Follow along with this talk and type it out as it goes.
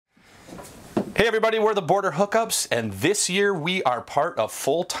Hey everybody, we're the Border Hookups, and this year we are part of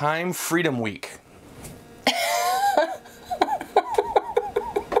Full-Time Freedom Week.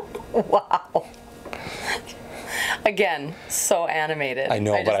 Wow. Again, so animated. I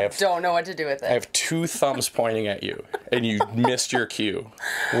know, but I don't know what to do with it. I have two thumbs pointing at you, and you missed your cue.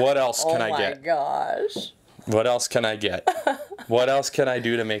 What else can I get? Oh my gosh. What else can I get? What else can I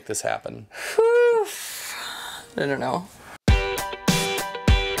do to make this happen? Whew. I don't know.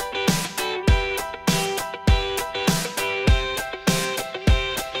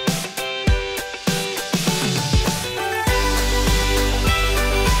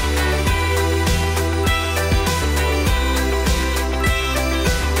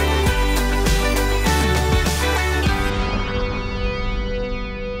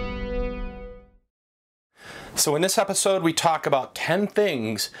 So in this episode, we talk about 10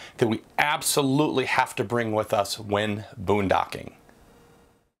 things that we absolutely have to bring with us when boondocking.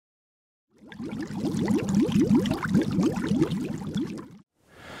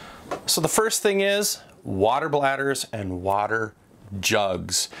 So the first thing is water bladders and water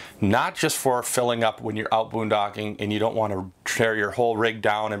jugs. Not just for filling up when you're out boondocking and you don't want to tear your whole rig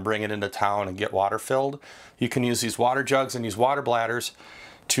down and bring it into town and get water filled. You can use these water jugs and these water bladders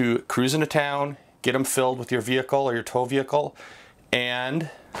to cruise into town, get them filled with your vehicle or your tow vehicle, and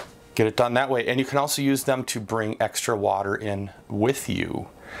get it done that way. And you can also use them to bring extra water in with you.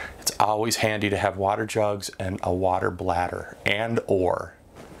 It's always handy to have water jugs and a water bladder and/or.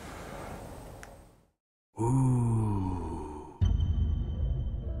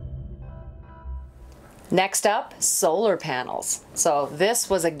 Next up, solar panels. So this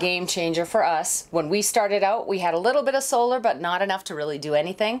was a game changer for us. When we started out, we had a little bit of solar, but not enough to really do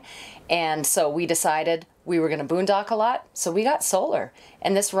anything. And so we decided we were gonna boondock a lot, so we got solar.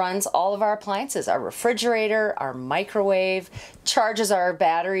 And this runs all of our appliances, our refrigerator, our microwave, charges our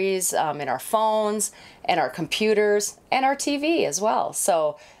batteries in our phones, and our computers, and our TV as well.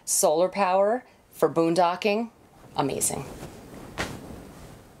 So solar power for boondocking, amazing.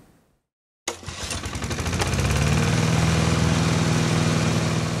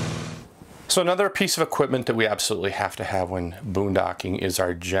 So another piece of equipment that we absolutely have to have when boondocking is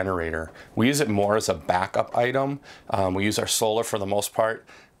our generator. We use it more as a backup item. We use our solar for the most part,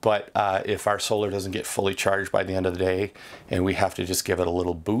 but if our solar doesn't get fully charged by the end of the day and we have to just give it a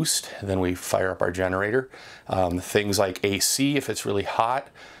little boost, then we fire up our generator. Things like AC, if it's really hot,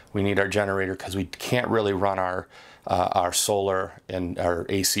 we need our generator because we can't really run our solar and our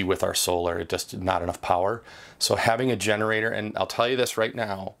AC with our solar. It's just not enough power. So having a generator, and I'll tell you this right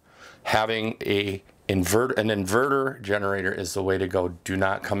now, having an inverter generator is the way to go. Do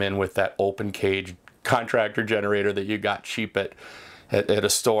not come in with that open cage contractor generator that you got cheap at a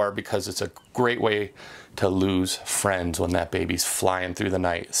store, because it's a great way to lose friends when that baby's flying through the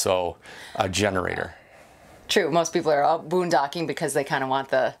night. So a generator. True, most people are out boondocking because they kind of want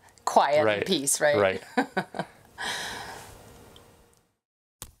the quiet and peace, right? Right.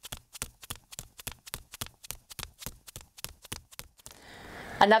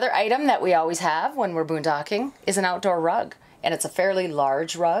 Another item that we always have when we're boondocking is an outdoor rug. And it's a fairly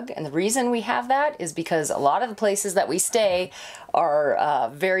large rug. And the reason we have that is because a lot of the places that we stay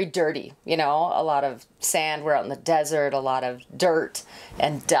are very dirty. You know, a lot of sand, we're out in the desert, a lot of dirt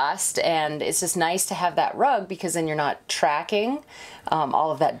and dust. And it's just nice to have that rug because then you're not tracking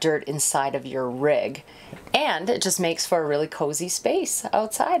all of that dirt inside of your rig. And it just makes for a really cozy space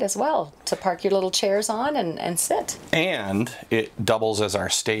outside as well to park your little chairs on and sit. And it doubles as our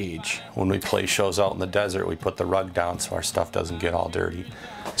stage. When we play shows out in the desert, we put the rug down so our stuff doesn't get all dirty.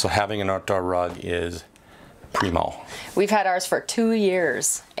 So having an outdoor rug is primo. We've had ours for 2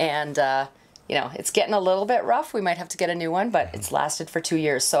 years, and you know, it's getting a little bit rough. We might have to get a new one, but it's lasted for 2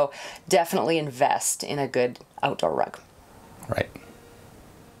 years. So definitely invest in a good outdoor rug. Right.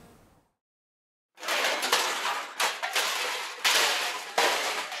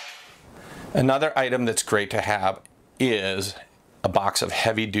 Another item that's great to have is a box of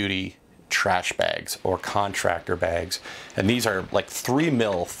heavy-duty trash bags or contractor bags. And these are like 3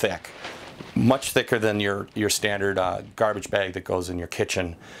 mil thick, much thicker than your standard garbage bag that goes in your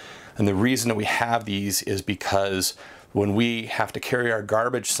kitchen. And the reason that we have these is because when we have to carry our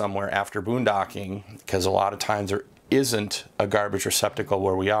garbage somewhere after boondocking, because a lot of times there isn't a garbage receptacle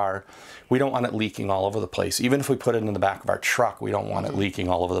where we are, we don't want it leaking all over the place. Even if we put it in the back of our truck, we don't want it leaking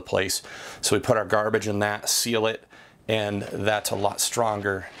all over the place. So we put our garbage in that, seal it, and that's a lot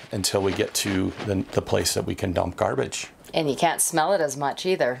stronger until we get to the place that we can dump garbage. And you can't smell it as much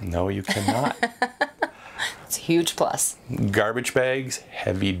either. No, you cannot. It's a huge plus. Garbage bags,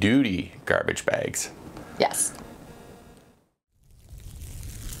 heavy duty garbage bags. Yes.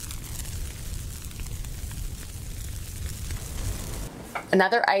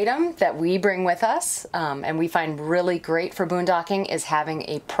 Another item that we bring with us and we find really great for boondocking is having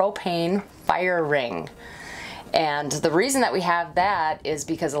a propane fire ring. And the reason that we have that is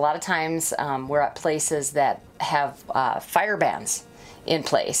because a lot of times we're at places that have fire bans in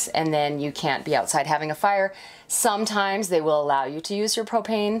place, and then you can't be outside having a fire. Sometimes they will allow you to use your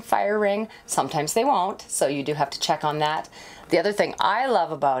propane fire ring, sometimes they won't, so you do have to check on that. The other thing I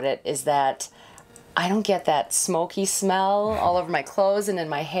love about it is that I don't get that smoky smell all over my clothes and in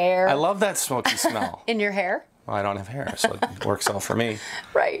my hair. I love that smoky smell. In your hair? Well, I don't have hair, so it works out for me.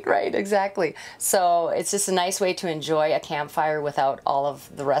 Right, exactly. So it's just a nice way to enjoy a campfire without all of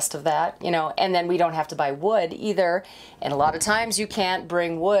the rest of that, you know, and then we don't have to buy wood either. And a lot of times you can't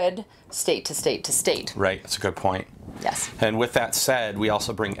bring wood state to state to state. Right, that's a good point. Yes. And with that said, we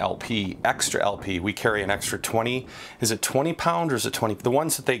also bring LP, extra LP. We carry an extra 20, is it 20 pound or is it 20? The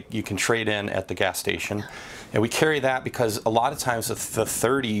ones that you can trade in at the gas station. And we carry that because a lot of times the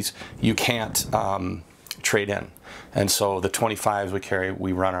 30s you can't trade in. And so the 25s we carry,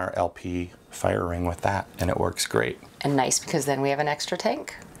 we run our LP fire ring with that, and it works great. And nice because then we have an extra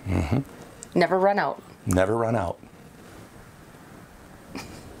tank. Mm-hmm. Never run out. Never run out.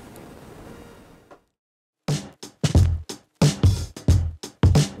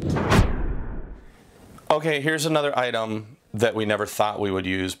 Okay, here's another item that we never thought we would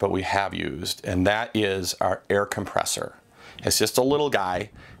use, but we have used, and that is our air compressor. It's just a little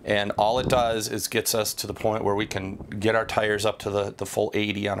guy, and all it does is gets us to the point where we can get our tires up to the full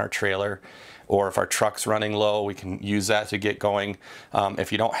 80 on our trailer, or if our truck's running low, we can use that to get going.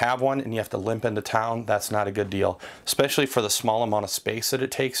 If you don't have one and you have to limp into town, that's not a good deal, especially for the small amount of space that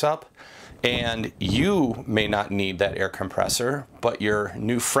it takes up. And you may not need that air compressor, but your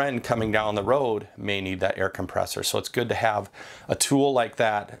new friend coming down the road may need that air compressor. So it's good to have a tool like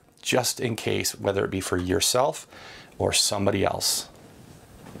that just in case, whether it be for yourself or somebody else.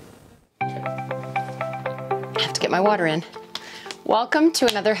 I have to get my water in. Welcome to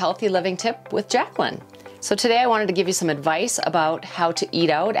another healthy living tip with Jacqueline. So today I wanted to give you some advice about how to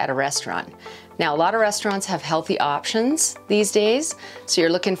eat out at a restaurant. Now, a lot of restaurants have healthy options these days. So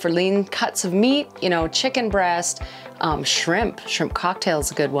you're looking for lean cuts of meat, you know, chicken breast, shrimp cocktail is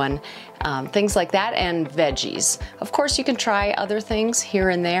a good one, things like that, and veggies. Of course, you can try other things here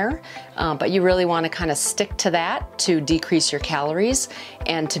and there, but you really want to kind of stick to that to decrease your calories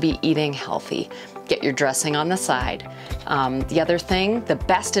and to be eating healthy. Get your dressing on the side. The other thing, the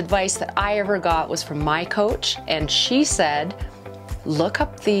best advice that I ever got was from my coach, and she said, look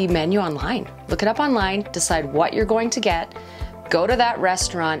up the menu online. Look it up online, decide what you're going to get, go to that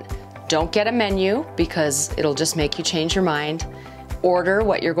restaurant, don't get a menu because it'll just make you change your mind. Order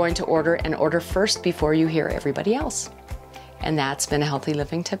what you're going to order and order first before you hear everybody else. And that's been a healthy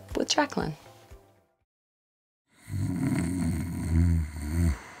living tip with Jacqueline.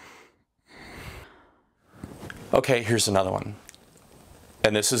 Okay, here's another one.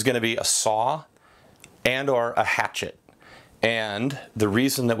 And this is going to be a saw and or a hatchet. And the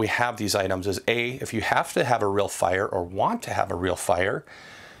reason that we have these items is A, if you have to have a real fire or want to have a real fire,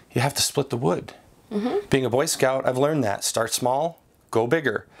 you have to split the wood. Mm-hmm. Being a Boy Scout, I've learned that. Start small, go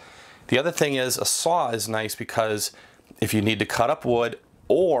bigger. The other thing is a saw is nice because if you need to cut up wood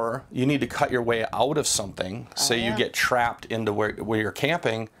or you need to cut your way out of something, say you get trapped into where you're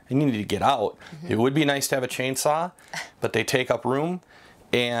camping and you need to get out, it would be nice to have a chainsaw, but they take up room.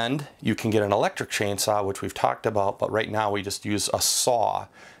 And you can get an electric chainsaw, which we've talked about, but right now we just use a saw,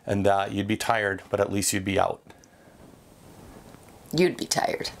 and you'd be tired, but at least you'd be out. You'd be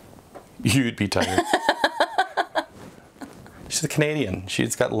tired. You'd be tired. She's a Canadian.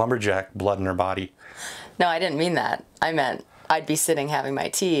 She's got lumberjack blood in her body. No, I didn't mean that. I meant I'd be sitting having my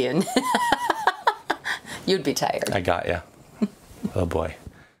tea and you'd be tired. I got ya. Oh boy.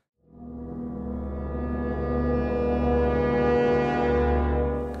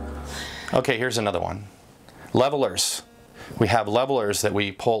 Okay, here's another one. Levelers. We have levelers that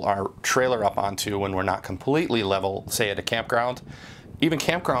we pull our trailer up onto when we're not completely level, say at a campground. Even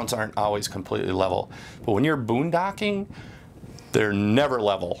campgrounds aren't always completely level. But when you're boondocking, they're never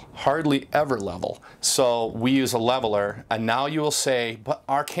level, hardly ever level. So we use a leveler, and now you will say, but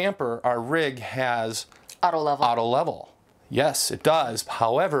our camper, our rig has auto level. Auto level. Yes, it does.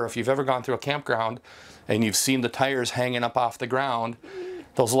 However, if you've ever gone through a campground and you've seen the tires hanging up off the ground,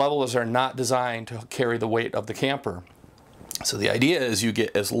 those levelers are not designed to carry the weight of the camper. So the idea is you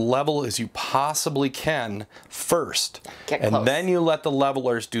get as level as you possibly can first. And then you let the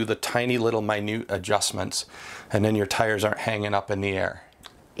levelers do the tiny little minute adjustments, and then your tires aren't hanging up in the air.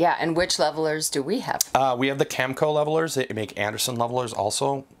 Yeah, and which levelers do we have? We have the Camco levelers. They make Anderson levelers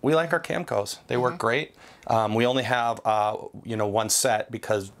also. We like our Camcos. They work great. We only have, you know, one set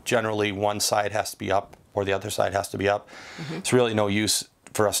because generally one side has to be up or the other side has to be up. It's really no use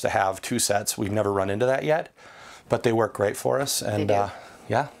for us to have two sets. We've never run into that yet, but they work great for us. And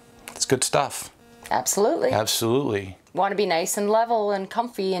yeah, it's good stuff. Absolutely. Absolutely. Want to be nice and level and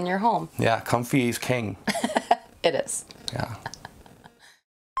comfy in your home. Yeah, comfy is king. It is. Yeah.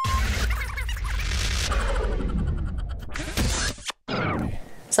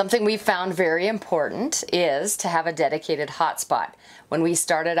 Something we found very important is to have a dedicated hotspot. When we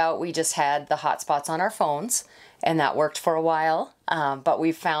started out, we just had the hotspots on our phones, and that worked for a while. But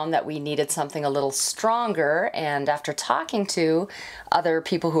we found that we needed something a little stronger, and after talking to other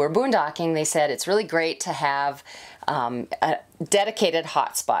people who are boondocking, they said it's really great to have a dedicated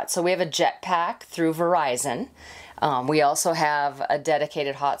hotspot. So we have a jetpack through Verizon. We also have a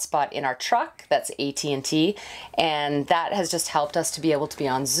dedicated hotspot in our truck, that's AT&T, and that has just helped us to be able to be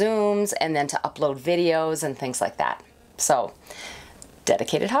on Zooms and then to upload videos and things like that. So,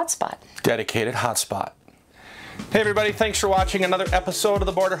 dedicated hotspot. Dedicated hotspot. Hey everybody, thanks for watching another episode of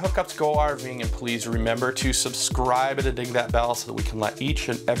the Border Hookups Go RVing, and please remember to subscribe and to ding that bell so that we can let each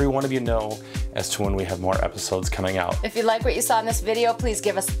and every one of you know as to when we have more episodes coming out. If you like what you saw in this video, please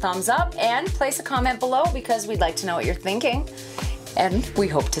give us a thumbs up and place a comment below because we'd like to know what you're thinking. And we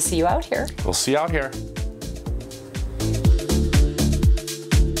hope to see you out here. We'll see you out here.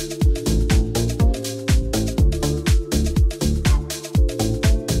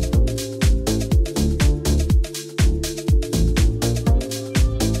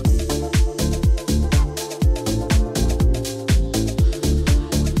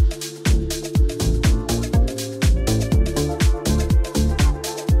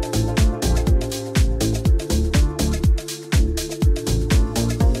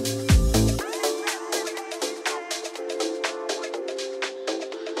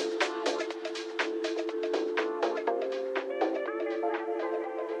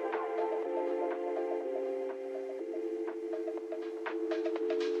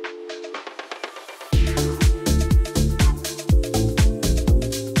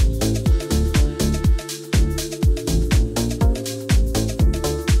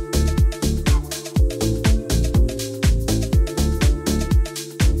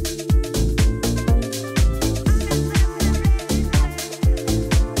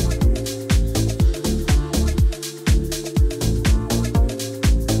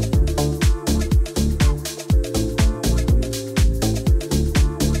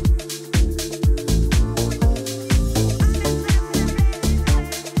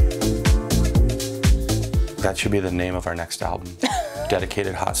 That should be the name of our next album.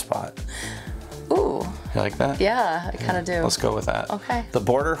 Dedicated Hotspot. Ooh. You like that? Yeah, I kind of do. Let's go with that. Okay. The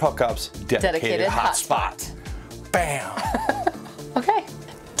Border Hookups Dedicated Hotspot. Bam! Okay.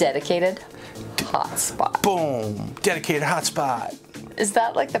 Dedicated hotspot. Boom! Dedicated Hotspot. Is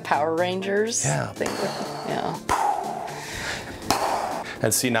that like the Power Rangers Yeah. thing? Yeah.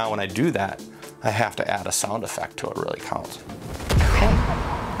 And see, now when I do that, I have to add a sound effect to it really counts. Okay.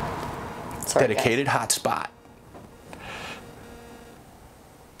 Sorry, Dedicated Hotspot.